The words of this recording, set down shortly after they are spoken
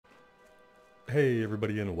Hey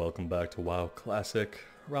everybody and welcome back to WoW Classic.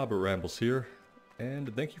 Robert Rambles here,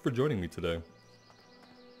 and thank you for joining me today.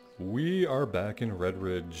 We are back in Red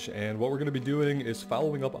Ridge, and what we're going to be doing is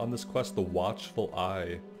following up on this quest, the Watchful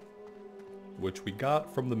Eye, which we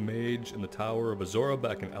got from the mage in the Tower of Azora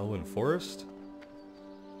back in Elwyn Forest.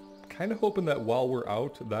 Kind of hoping that while we're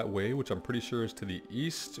out that way, which I'm pretty sure is to the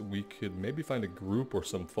east, we could maybe find a group or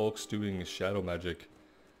some folks doing shadow magic.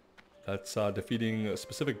 That's defeating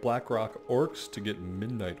specific Blackrock orcs to get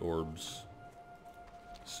midnight orbs.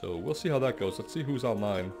 So we'll see how that goes. Let's see who's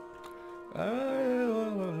online.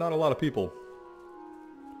 Not a lot of people.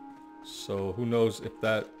 So who knows if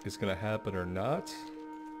that is going to happen or not.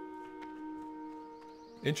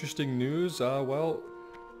 Interesting news. Well,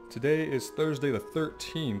 today is Thursday the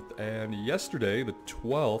 13th, and yesterday, the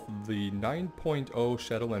 12th, the 9.0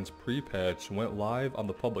 Shadowlands pre-patch went live on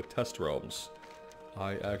the public test realms.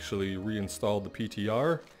 I actually reinstalled the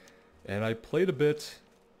PTR, and I played a bit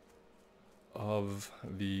of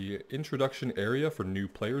the introduction area for new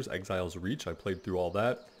players, Exile's Reach. I played through all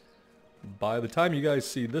that. By the time you guys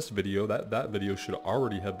see this video, that video should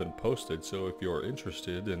already have been posted, so if you're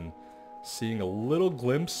interested in seeing a little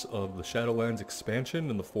glimpse of the Shadowlands expansion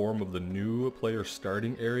in the form of the new player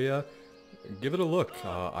starting area, give it a look.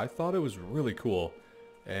 I thought it was really cool.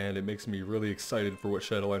 And it makes me really excited for what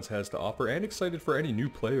Shadowlands has to offer, and excited for any new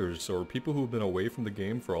players or people who have been away from the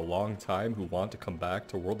game for a long time who want to come back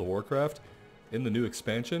to World of Warcraft in the new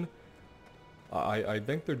expansion. I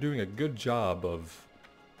think they're doing a good job of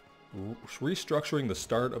restructuring the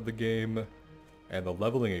start of the game and the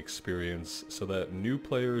leveling experience so that new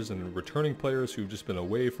players and returning players who've just been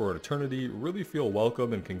away for an eternity really feel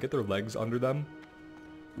welcome and can get their legs under them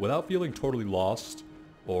without feeling totally lost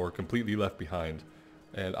or completely left behind.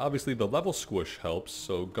 And obviously the level squish helps,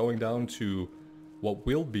 so going down to what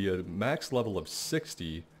will be a max level of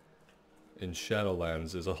 60 in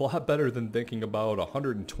Shadowlands is a lot better than thinking about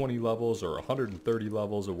 120 levels or 130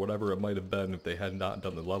 levels or whatever it might have been if they had not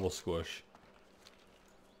done the level squish.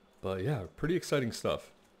 But yeah, pretty exciting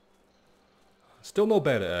stuff. Still no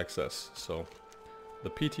beta access, so the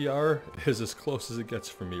PTR is as close as it gets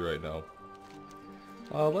for me right now.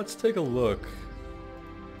 Let's take a look.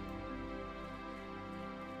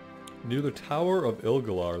 Near the Tower of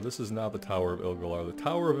Ilgalar. This is not the Tower of Ilgalar. The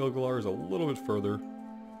Tower of Ilgalar is a little bit further.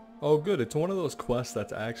 Oh good, it's one of those quests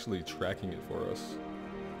that's actually tracking it for us.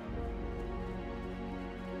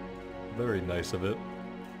 Very nice of it.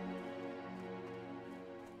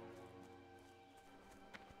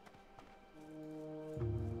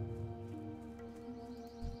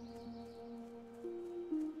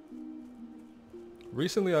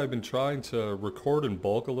 Recently I've been trying to record in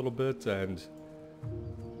bulk a little bit, and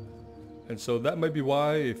so that might be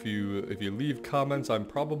why if you leave comments, I'm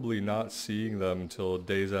probably not seeing them until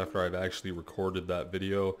days after I've actually recorded that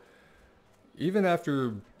video. Even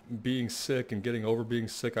after being sick and getting over being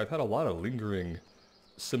sick, I've had a lot of lingering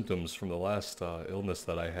symptoms from the last illness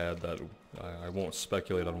that I had that I won't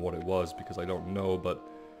speculate on what it was because I don't know, but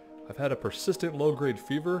I've had a persistent low-grade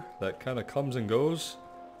fever that kind of comes and goes.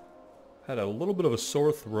 Had a little bit of a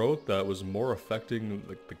sore throat that was more affecting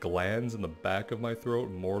the glands in the back of my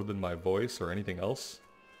throat more than my voice or anything else.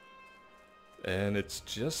 And it's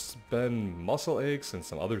just been muscle aches and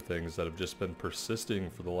some other things that have just been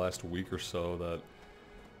persisting for the last week or so that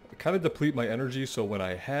kind of deplete my energy, so when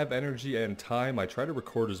I have energy and time, I try to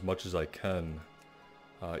record as much as I can.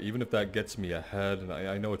 Even if that gets me ahead, and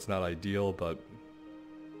I know it's not ideal, but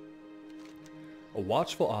a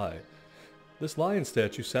watchful eye. This lion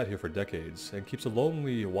statue sat here for decades, and keeps a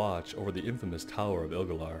lonely watch over the infamous Tower of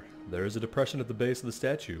Ilgalar. There is a depression at the base of the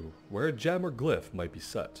statue, where a gem or glyph might be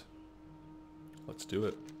set. Let's do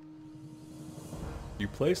it. You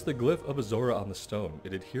place the glyph of Azora on the stone,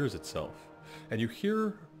 it adheres itself, and you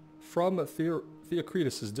hear from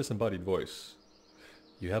Theocritus' disembodied voice.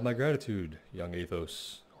 You have my gratitude, young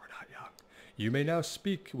Athos, or not young. You may now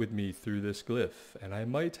speak with me through this glyph, and I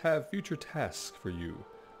might have future tasks for you.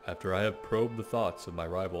 After I have probed the thoughts of my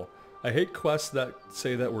rival. I hate quests that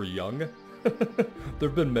say that we're young. There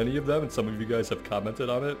have been many of them, and some of you guys have commented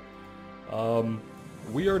on it.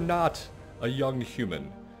 We are not a young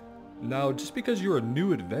human. Now, just because you're a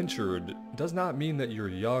new adventurer does not mean that you're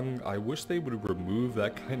young. I wish they would remove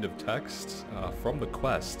that kind of text from the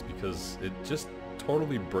quest, because it just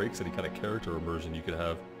totally breaks any kind of character immersion you could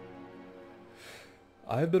have.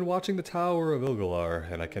 I have been watching the Tower of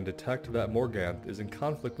Ilgalar, and I can detect that Morganth is in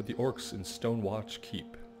conflict with the orcs in Stonewatch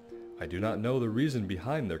Keep. I do not know the reason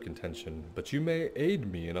behind their contention, but you may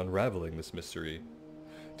aid me in unraveling this mystery.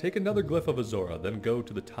 Take another glyph of Azora, then go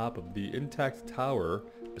to the top of the intact tower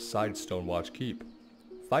beside Stonewatch Keep.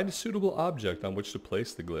 Find a suitable object on which to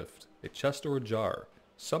place the glyph. A chest or a jar.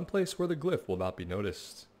 Some place where the glyph will not be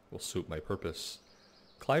noticed. Will suit my purpose.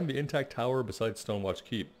 Climb the intact tower beside Stonewatch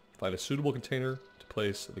Keep. Find a suitable container to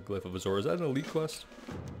place the glyph of Azor. Is that an elite quest?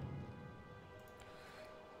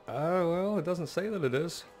 Well, it doesn't say that it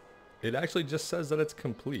is. It actually just says that it's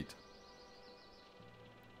complete.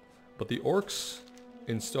 But the orcs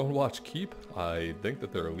in Stonewatch Keep, I think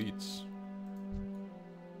that they're elites.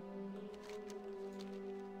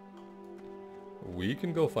 We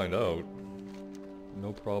can go find out.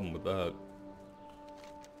 No problem with that.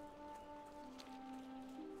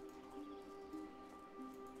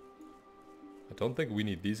 I don't think we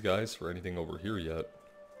need these guys for anything over here yet.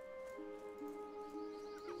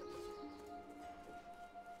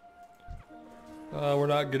 We're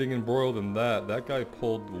not getting embroiled in that. That guy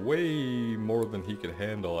pulled way more than he could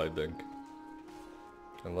handle, I think.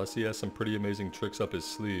 Unless he has some pretty amazing tricks up his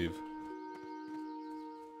sleeve.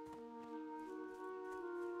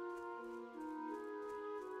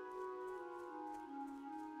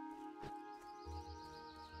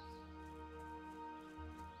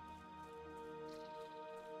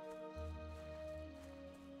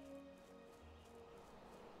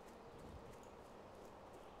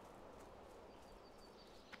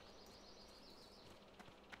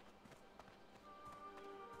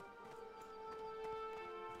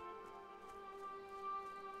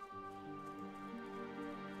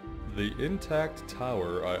 The intact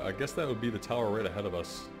tower, I guess that would be the tower right ahead of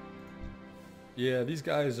us. Yeah, these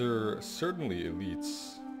guys are certainly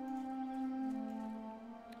elites.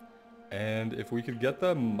 And if we could get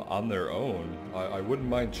them on their own, I wouldn't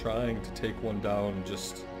mind trying to take one down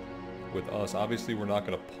just with us. Obviously we're not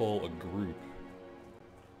going to pull a group.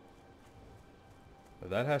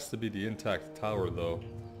 That has to be the intact tower though.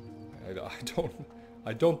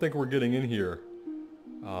 I don't think we're getting in here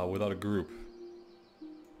without a group.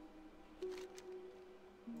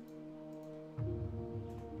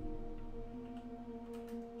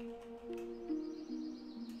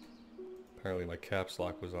 Apparently my caps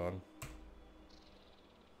lock was on.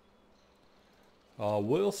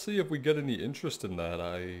 We'll see if we get any interest in that.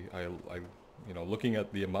 You know, looking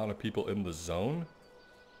at the amount of people in the zone,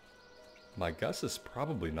 my guess is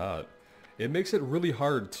probably not. It makes it really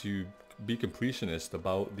hard to be completionist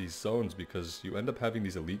about these zones because you end up having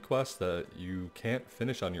these elite quests that you can't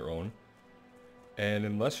finish on your own. And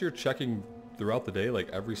unless you're checking throughout the day, like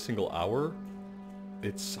every single hour,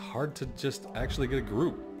 it's hard to just actually get a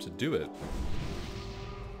group to do it.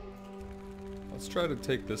 Let's try to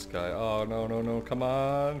take this guy. Oh, no, no, no. Come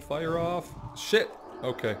on. Fire off. Shit.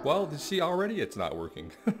 Okay. Well, you see, already it's not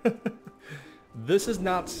working. This is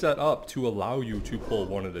not set up to allow you to pull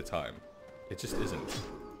one at a time. It just isn't.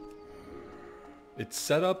 It's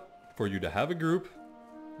set up for you to have a group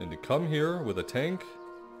and to come here with a tank,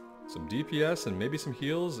 some DPS, and maybe some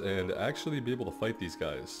heals and actually be able to fight these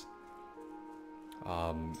guys.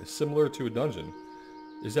 It's similar to a dungeon.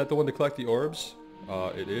 Is that the one to collect the orbs?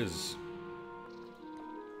 It is.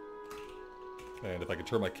 And if I could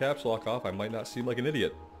turn my caps lock off, I might not seem like an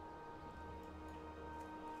idiot.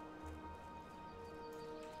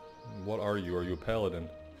 What are you? Are you a paladin?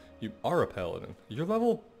 You are a paladin. You're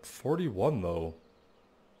level 41 though.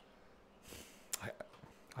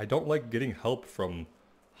 I don't like getting help from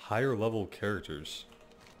higher level characters.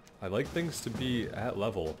 I like things to be at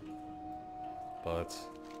level. But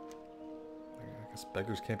I guess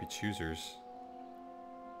beggars can't be choosers.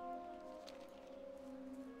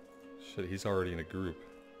 Shit, he's already in a group.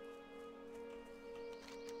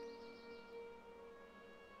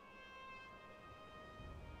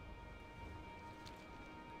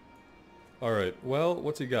 Alright, well,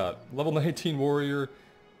 what's he got? Level 19 warrior.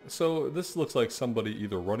 So this looks like somebody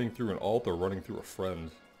either running through an alt or running through a friend.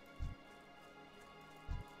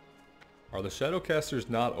 Are the Shadowcasters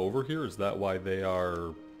not over here? Is that why they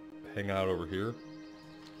are hanging out over here?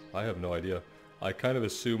 I have no idea. I kind of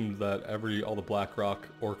assumed that all the Blackrock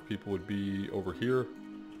orc people would be over here.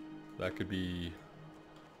 That could be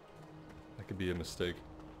a mistake.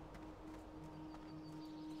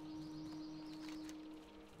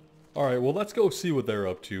 Alright, well let's go see what they're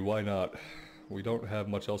up to. Why not? We don't have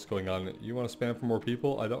much else going on. You want to spam for more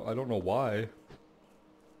people? I don't know why.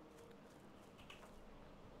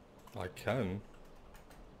 I can.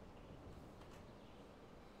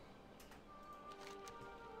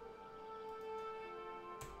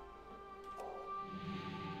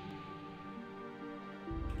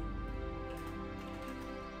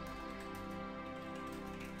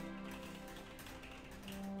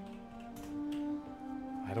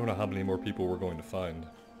 I don't know how many more people we're going to find.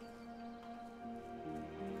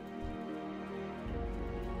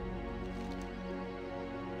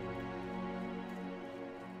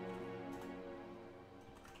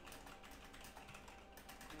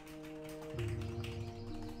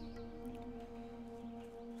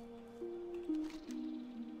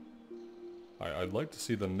 I'd like to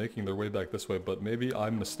see them making their way back this way, but maybe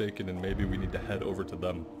I'm mistaken and maybe we need to head over to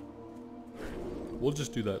them. We'll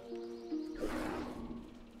just do that.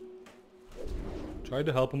 Tried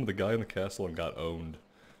to help him with the guy in the castle and got owned.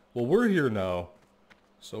 Well, we're here now,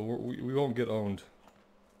 so we won't get owned.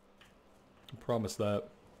 I promise that.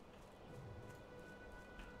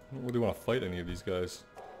 I don't really want to fight any of these guys,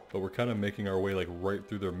 but we're kind of making our way like right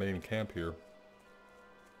through their main camp here.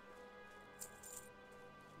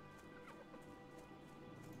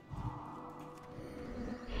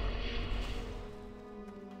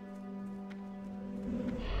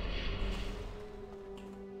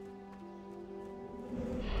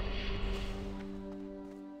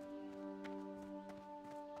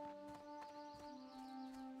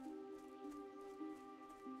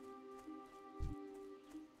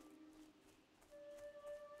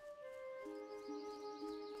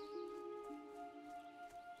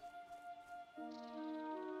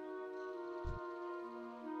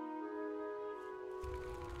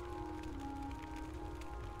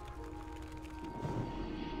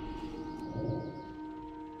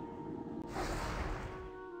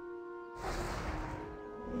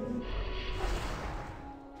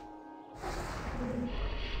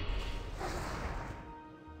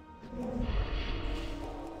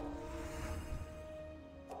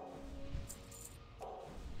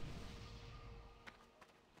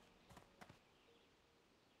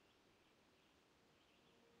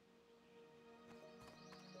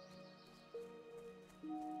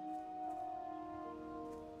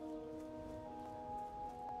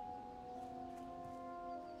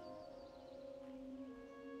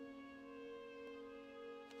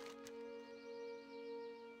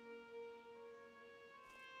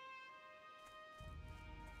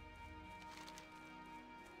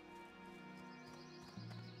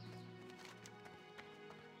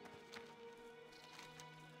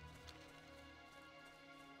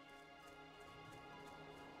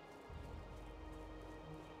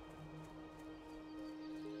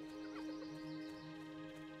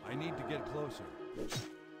 I need to get closer.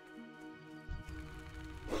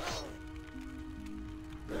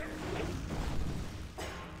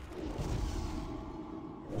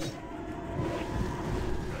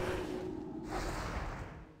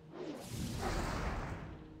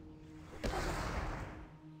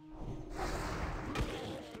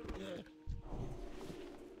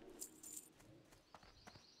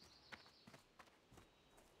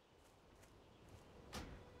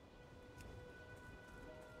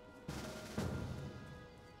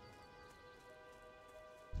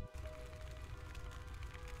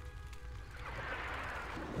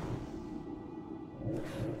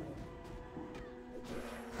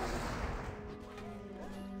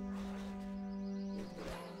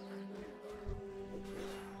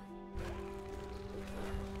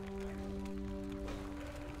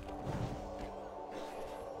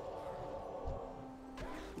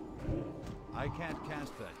 I can't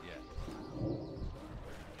cast that yet.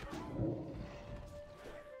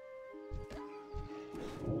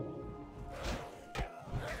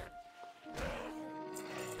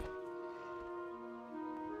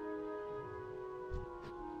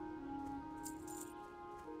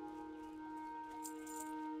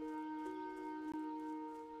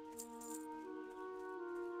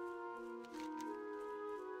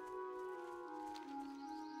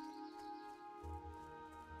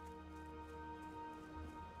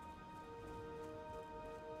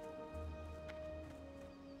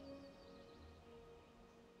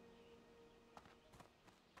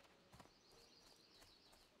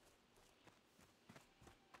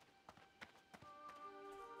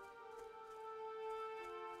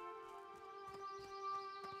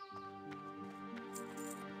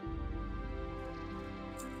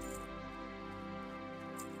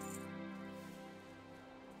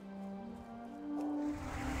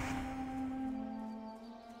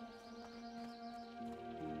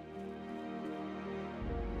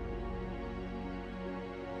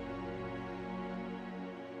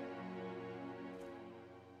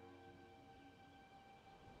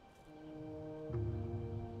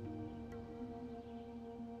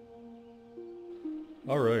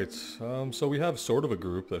 Alright, so we have sort of a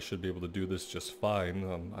group that should be able to do this just fine.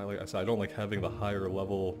 Like I said, I don't like having the higher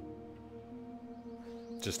level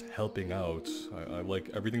just helping out. I like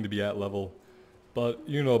everything to be at level. But,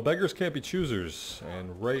 you know, beggars can't be choosers,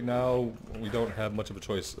 and right now we don't have much of a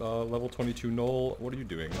choice. Level 22 Knoll, what are you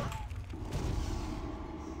doing?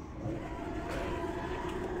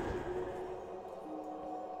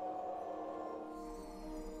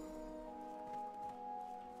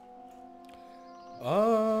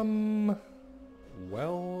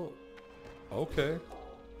 Well, okay.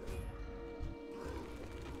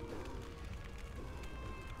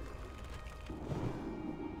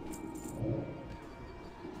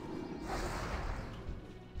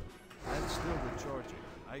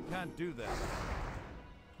 can't do that.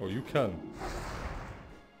 Oh, you can.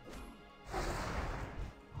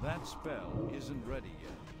 That spell isn't ready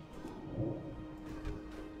yet.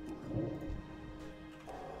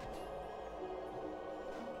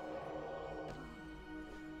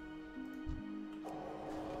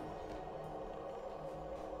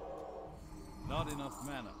 Not enough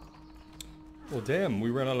mana. Well, damn,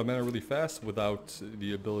 we ran out of mana really fast without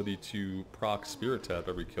the ability to proc Spirit Tap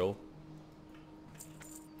every kill.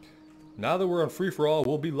 Now that we're on free-for-all,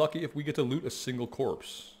 we'll be lucky if we get to loot a single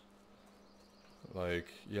corpse. Like,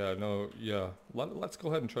 yeah, no, yeah. Let's go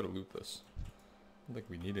ahead and try to loot this. I don't think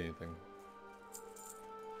we need anything.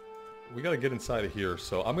 We gotta get inside of here,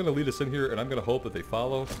 so I'm gonna lead us in here, and I'm gonna hope that they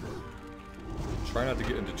follow. Try not to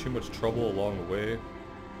get into too much trouble along the way.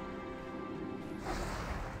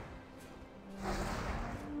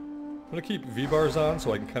 I'm gonna keep V-bars on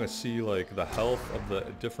so I can kind of see like the health of the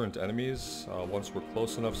different enemies once we're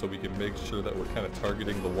close enough, so we can make sure that we're kind of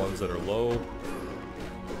targeting the ones that are low.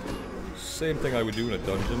 Same thing I would do in a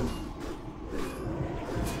dungeon.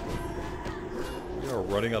 We are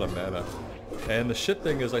running out of mana. And the shit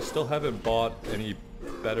thing is I still haven't bought any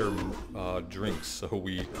better drinks, so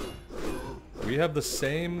we have the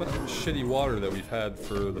same shitty water that we've had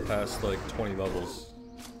for the past like 20 levels.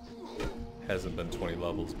 Hasn't been 20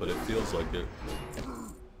 levels, but it feels like it.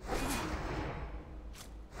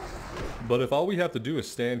 But if all we have to do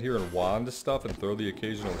is stand here and wand stuff and throw the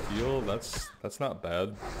occasional heal, that's not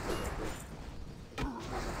bad.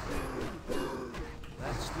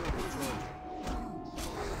 That's still the choice.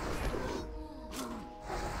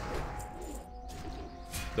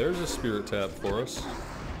 There's a Spirit Tap for us.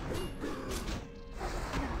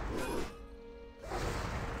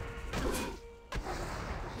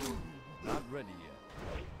 Not ready yet.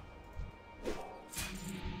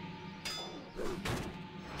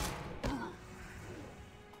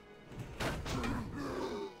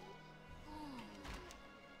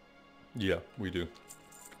 Yeah, we do.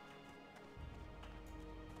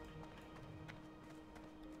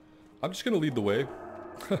 I'm just gonna lead the way,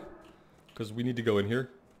 because we need to go in here.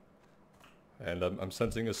 And I'm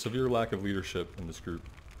sensing a severe lack of leadership in this group.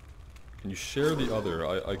 Can you share the other?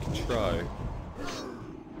 I can try.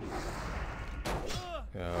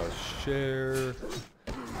 Share.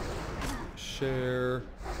 Share.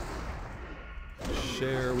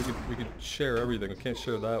 Share. We could share everything. I can't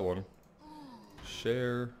share that one.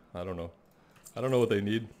 Share. I don't know. I don't know what they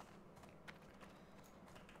need.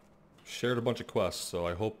 Shared a bunch of quests, so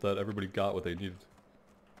I hope that everybody got what they needed.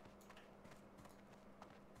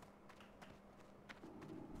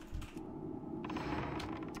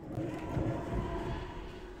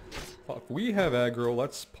 Fuck, we have aggro.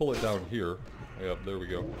 Let's pull it down here. Yep, there we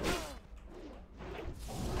go.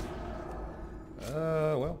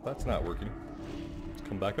 Well, that's not working. Let's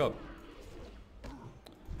come back up.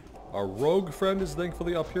 Our rogue friend is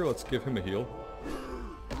thankfully up here. Let's give him a heal.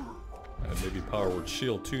 And maybe power word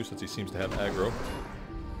shield too, since he seems to have aggro.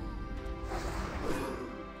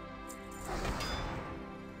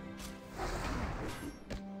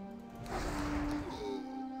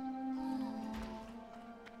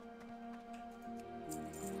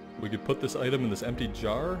 We could put this item in this empty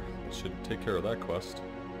jar. It should take care of that quest.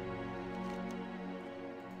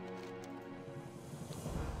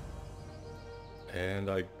 And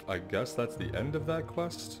I guess that's the end of that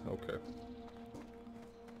quest? Okay.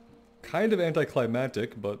 Kind of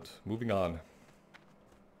anticlimactic, but moving on.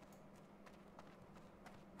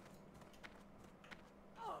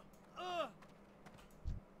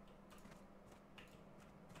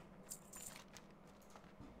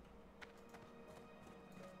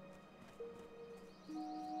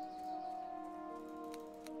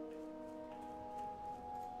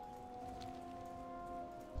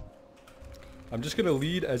 I'm just gonna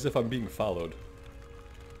lead as if I'm being followed.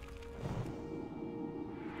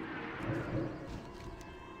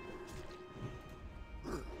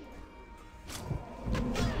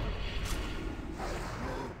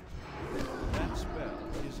 That spell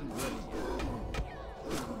isn't ready yet.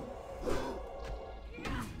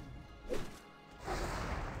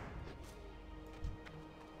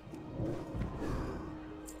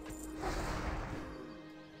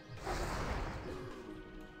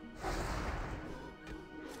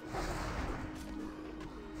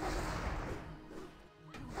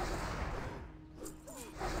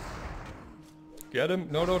 Get him!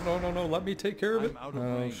 No, no, no, no, no, let me take care of it! I'm out of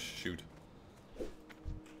Oh, range. shoot.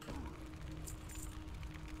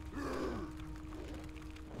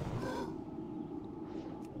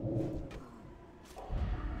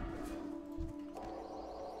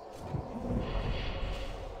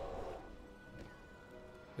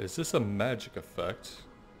 Is this a magic effect?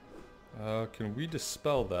 Can we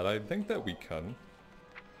dispel that? I think that we can.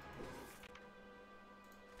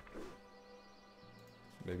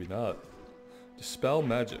 Maybe not. Dispel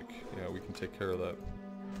magic. Yeah, we can take care of that.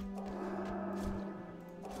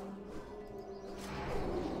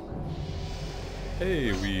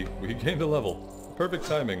 Hey, we gained a level. Perfect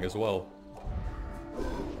timing as well.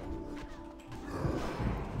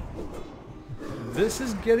 This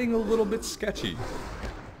is getting a little bit sketchy.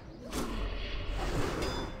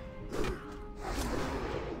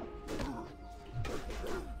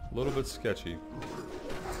 A little bit sketchy.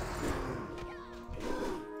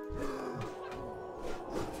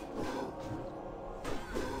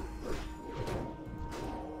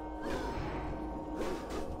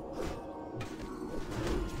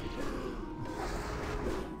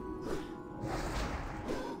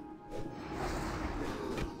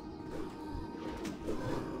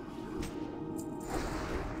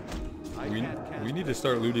 We need to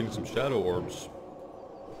start looting some shadow orbs.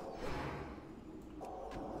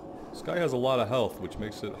 This guy has a lot of health, which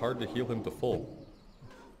makes it hard to heal him to full.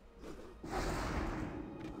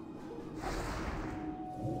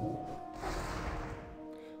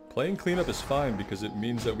 Playing cleanup is fine because it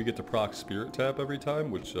means that we get to proc Spirit Tap every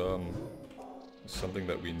time, which is something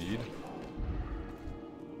that we need.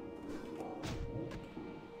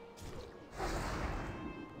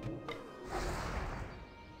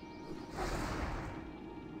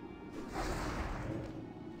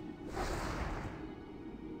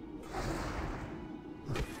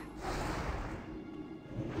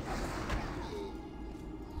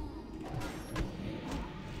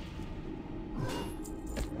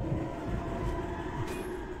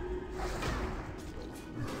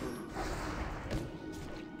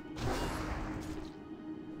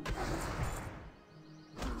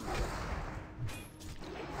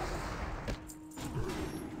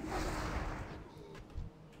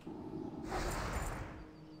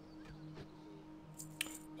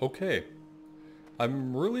 Okay.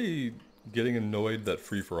 I'm really getting annoyed that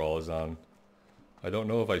free-for-all is on. I don't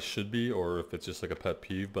know if I should be or if it's just like a pet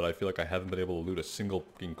peeve, but I feel like I haven't been able to loot a single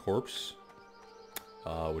fucking corpse,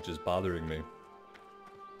 which is bothering me.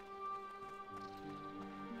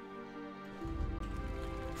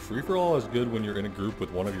 Free-for-all is good when you're in a group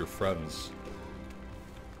with one of your friends.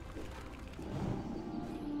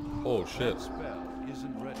 Oh shit. That spell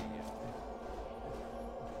isn't ready yet.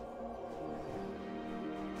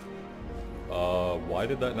 Why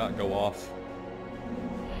did that not go off?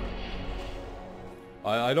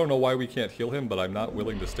 I don't know why we can't heal him, but I'm not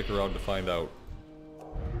willing to stick around to find out.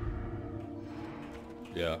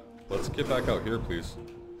 Yeah, let's get back out here, please.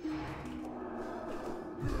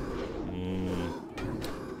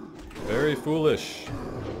 Very foolish.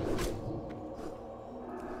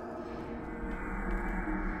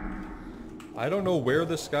 I don't know where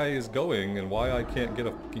this guy is going and why I can't get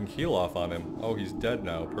a fucking heal off on him. Oh, he's dead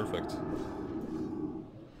now. Perfect.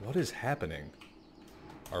 What is happening?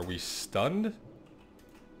 Are we stunned?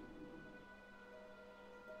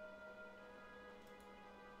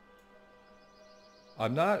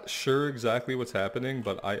 I'm not sure exactly what's happening,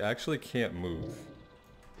 but I actually can't move.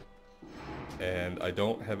 And I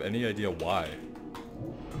don't have any idea why.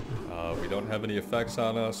 We don't have any effects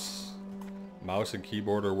on us. Mouse and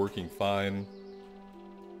keyboard are working fine.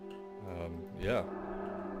 Yeah.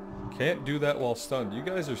 Can't do that while stunned. You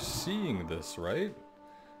guys are seeing this, right?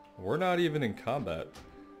 We're not even in combat.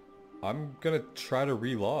 I'm gonna try to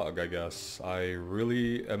relog, I guess. I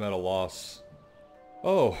really am at a loss.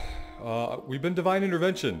 Oh, we've been divine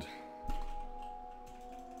interventioned.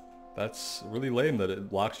 That's really lame that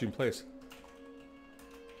it locks you in place.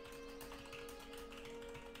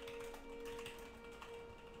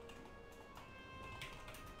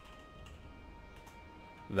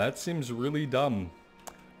 That seems really dumb.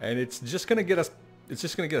 And it's just gonna get us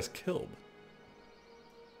killed.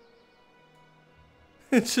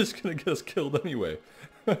 It's just gonna get us killed anyway.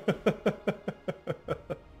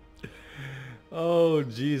 Oh,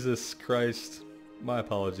 Jesus Christ. My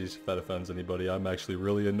apologies if that offends anybody. I'm actually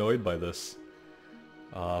really annoyed by this.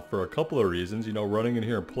 For a couple of reasons, you know, running in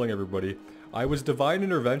here and pulling everybody. I was divine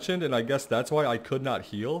interventioned, and I guess that's why I could not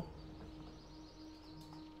heal.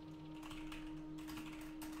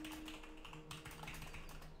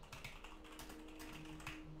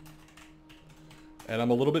 And I'm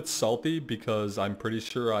a little bit salty because I'm pretty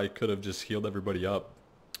sure I could have just healed everybody up.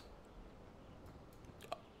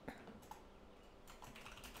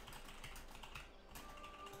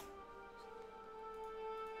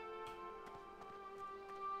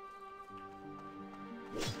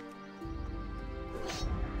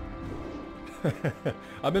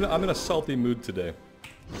 I'm in a salty mood today.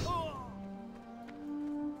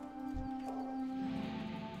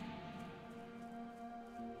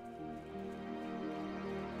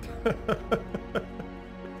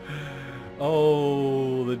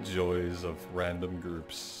 Oh, the joys of random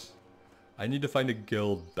groups. I need to find a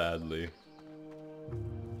guild badly.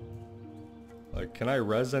 Like, can I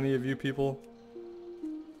res any of you people?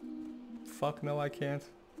 Fuck no, I can't.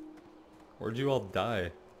 Where'd you all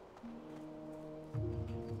die?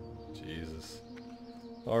 Jesus.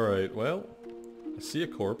 Alright, well, I see a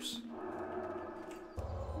corpse.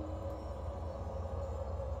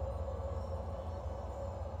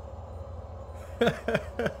 You're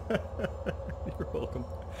welcome.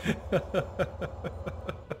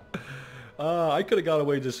 I could have got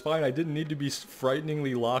away just fine. I didn't need to be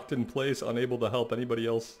frighteningly locked in place, unable to help anybody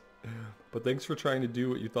else. But thanks for trying to do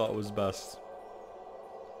what you thought was best.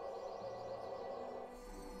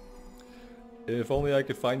 If only I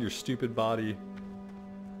could find your stupid body.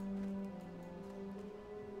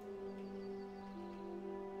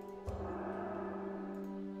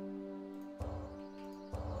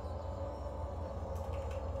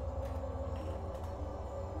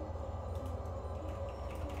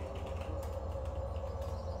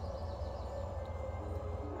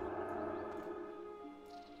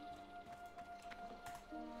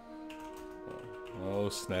 Oh,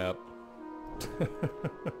 snap.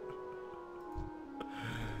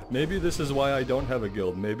 Maybe this is why I don't have a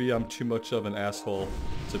guild. Maybe I'm too much of an asshole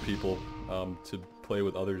to people, to play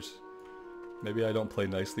with others. Maybe I don't play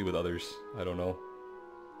nicely with others. I don't know.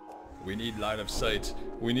 We need line of sight.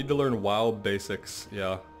 We need to learn WoW basics.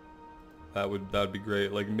 Yeah. That would be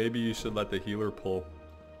great. Like, maybe you should let the healer pull.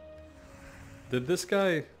 Did this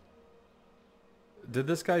guy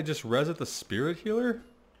just res at the spirit healer?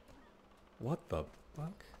 What the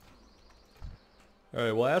fuck?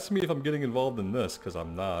 Alright, well ask me if I'm getting involved in this, because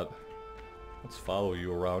I'm not. Let's follow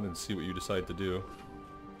you around and see what you decide to do.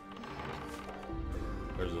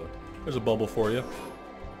 There's a bubble for you.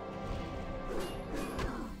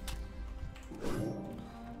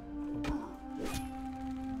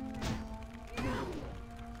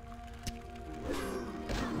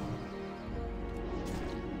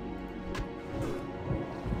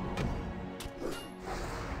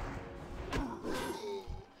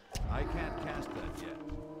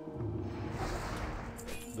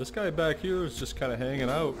 This guy back here is just kind of hanging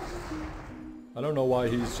out. I don't know why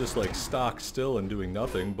he's just like stock still and doing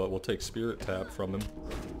nothing, but we'll take spirit tap from him.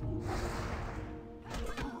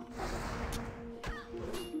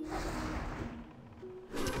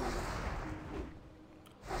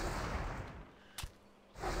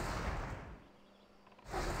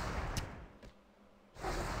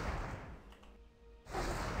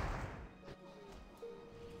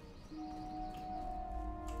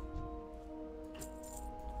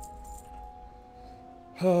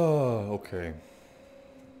 Oh, okay.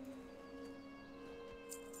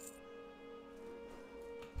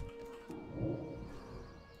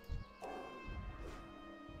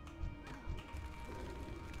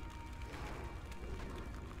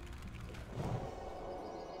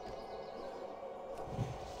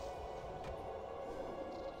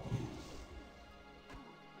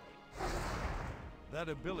 That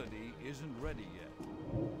ability isn't ready yet.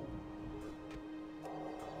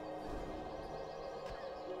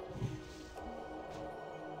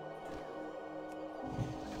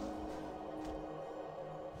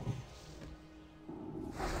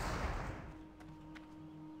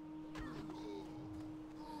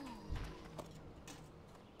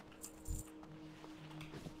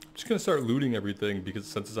 Just gonna start looting everything because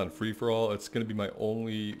since it's on free for all, it's gonna be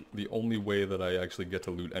the only way that I actually get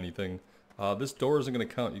to loot anything. This door isn't gonna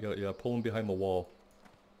count. You gotta pull him behind the wall.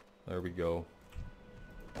 There we go.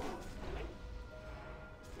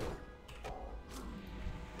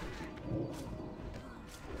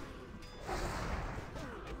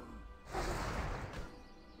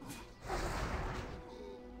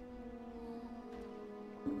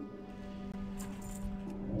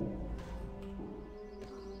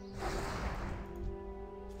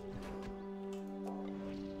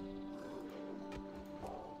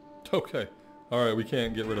 Okay. Alright, we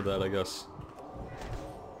can't get rid of that, I guess.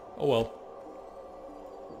 Oh well.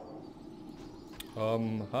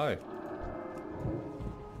 Hi.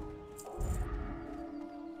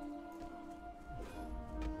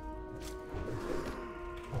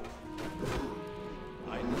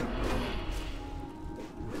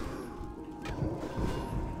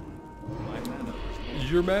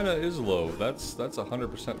 Your mana is low. That's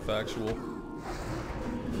 100% factual.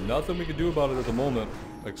 Nothing we can do about it at the moment.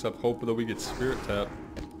 Except hope that we get spirit tap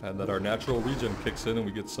and that our natural regen kicks in and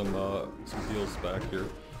we get some heals back here.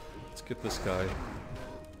 Let's get this guy.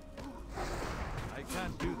 I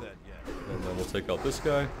can't do that yet. And then we'll take out this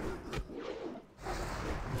guy.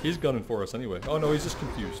 He's gunning for us anyway. Oh no, he's just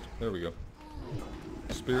confused. There we go.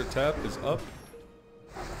 Spirit tap is up.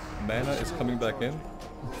 Mana is coming back in.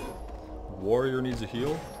 Warrior needs a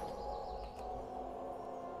heal.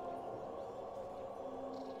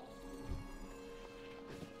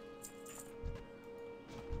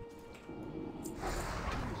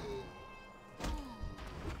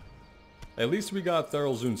 At least we got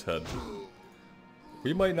Tharil'zun's head.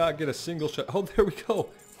 We might not get a single shot. Oh, there we go.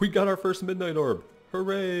 We got our first midnight orb.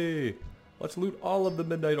 Hooray! Let's loot all of the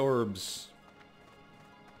midnight orbs.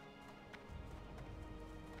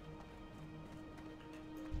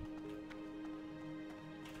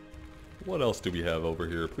 What else do we have over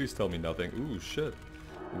here? Please tell me nothing. Ooh, shit.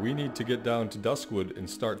 We need to get down to Duskwood and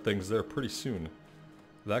start things there pretty soon.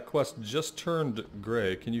 That quest just turned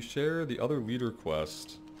gray. Can you share the other leader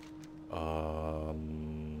quest?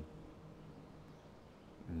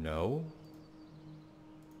 No?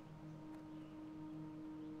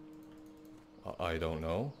 I don't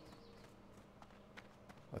know.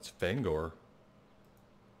 That's Fangor.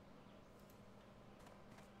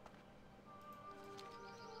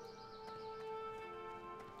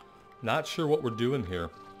 Not sure what we're doing here.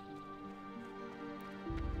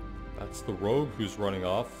 That's the rogue who's running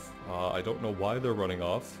off. I don't know why they're running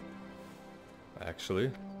off.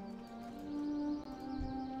 Actually.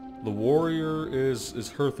 The warrior is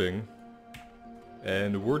hurting.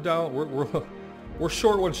 And we're down, we're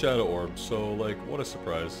short one shadow orb, so like, what a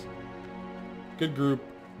surprise. Good group,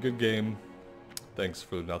 good game. Thanks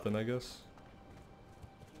for nothing, I guess.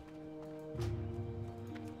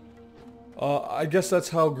 I guess that's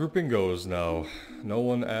how grouping goes now. No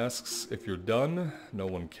one asks if you're done, no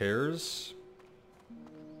one cares.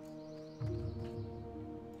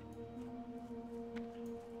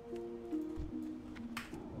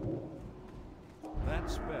 That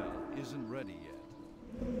spell isn't ready yet.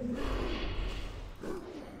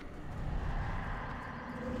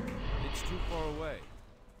 It's too far away.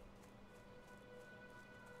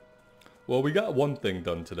 Well, we got one thing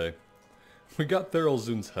done today. We got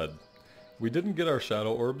Tharil'zun's head. We didn't get our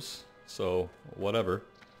shadow orbs, so whatever.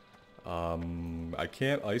 I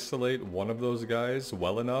can't isolate one of those guys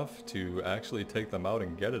well enough to actually take them out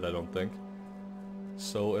and get it, I don't think.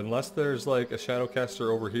 So unless there's like a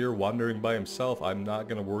shadowcaster over here wandering by himself, I'm not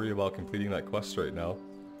gonna worry about completing that quest right now.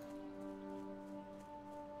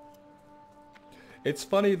 It's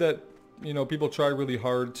funny that, you know, people try really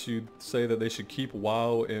hard to say that they should keep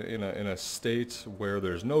WoW in a state where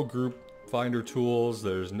there's no group finder tools,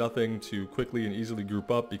 there's nothing to quickly and easily group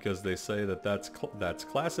up, because they say that that's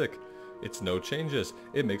classic. It's no changes.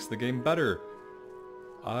 It makes the game better.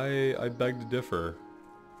 I beg to differ.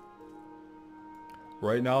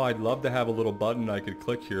 Right now, I'd love to have a little button I could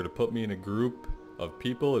click here to put me in a group of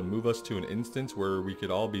people and move us to an instance where we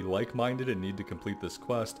could all be like-minded and need to complete this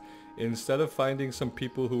quest, instead of finding some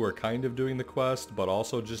people who are kind of doing the quest but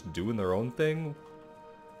also just doing their own thing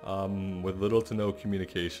with little to no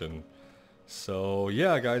communication. So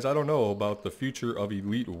yeah, guys, I don't know about the future of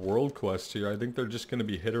Elite World quests here. I think they're just going to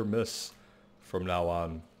be hit or miss from now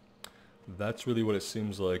on. That's really what it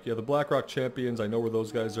seems like. Yeah, the Blackrock Champions, I know where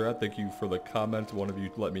those guys are at. Thank you for the comment. One of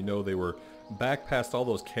you let me know they were back past all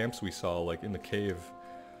those camps we saw, like in the cave.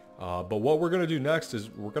 But what we're going to do next is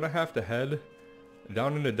we're going to have to head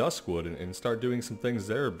down into Duskwood and start doing some things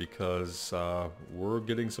there, because we're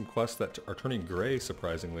getting some quests that are turning gray,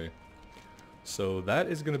 surprisingly. So that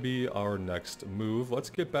is going to be our next move.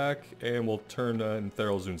 Let's get back and we'll turn in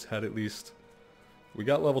Tharil'zun's head at least. We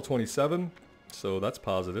got level 27, so that's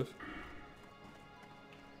positive.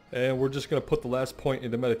 And we're just going to put the last point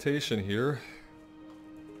into meditation here.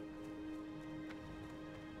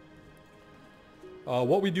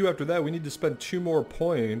 What we do after that, we need to spend 2 more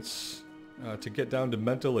points to get down to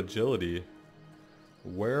mental agility.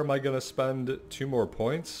 Where am I going to spend 2 more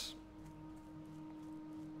points?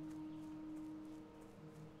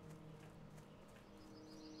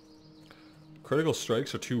 Critical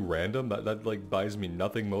strikes are too random. That like buys me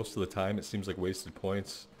nothing most of the time. It seems like wasted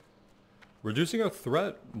points. Reducing a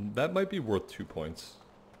threat, that might be worth 2 points.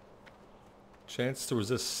 Chance to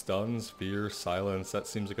resist stuns, fear, silence, that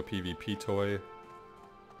seems like a PvP toy.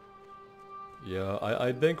 Yeah,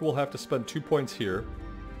 I think we'll have to spend 2 points here.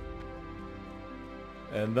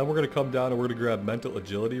 And then we're going to come down and we're going to grab mental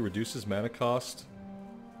agility, reduces mana cost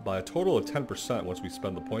by a total of 10% once we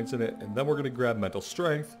spend the points in it. And then we're going to grab mental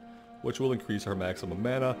strength, which will increase our maximum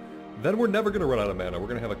mana. Then we're never going to run out of mana. We're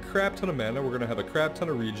going to have a crap ton of mana, we're going to have a crap ton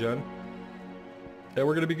of regen, and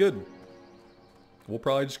we're going to be good. We'll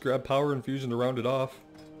probably just grab Power Infusion to round it off.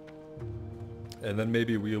 And then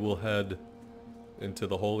maybe we will head into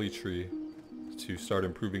the Holy Tree to start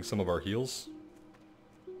improving some of our heals.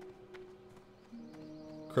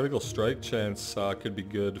 Critical strike chance could be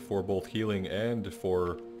good for both healing and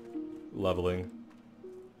for leveling.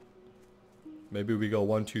 Maybe we go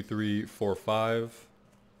 1, 2, 3, 4, 5.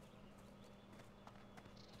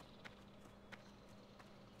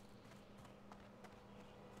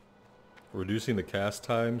 Reducing the cast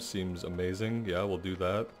time seems amazing. Yeah, we'll do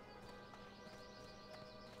that.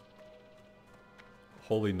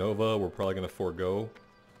 Holy Nova, we're probably going to forego.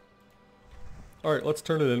 Alright, let's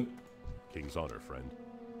turn it in. King's honor, friend.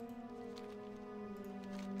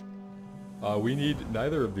 We need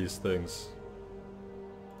neither of these things.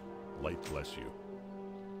 Light bless you.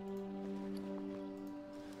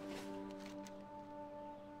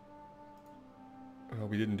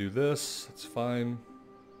 We didn't do this. It's fine.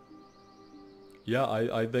 Yeah,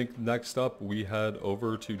 I think next up we head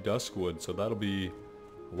over to Duskwood, so that'll be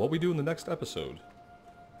what we do in the next episode.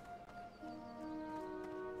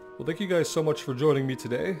 Well, thank you guys so much for joining me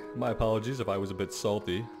today. My apologies if I was a bit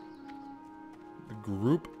salty. The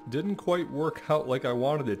group didn't quite work out like I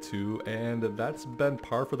wanted it to, and that's been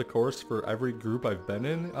par for the course for every group I've been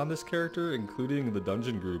in on this character, including the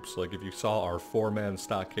dungeon groups. Like if you saw our 4-man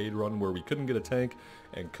stockade run where we couldn't get a tank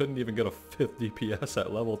and couldn't even get a 5th DPS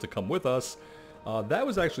at level to come with us, that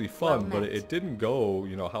was actually fun, but it didn't go,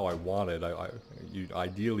 you know, how I wanted.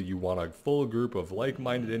 Ideally, you want a full group of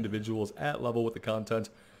like-minded individuals at level with the content,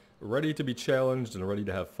 ready to be challenged and ready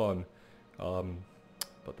to have fun.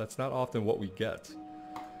 But that's not often what we get.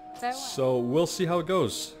 So we'll see how it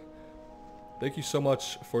goes. Thank you so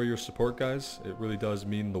much for your support, guys. It really does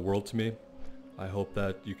mean the world to me. I hope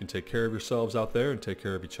that you can take care of yourselves out there and take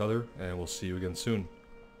care of each other, and we'll see you again soon.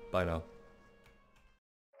 Bye now.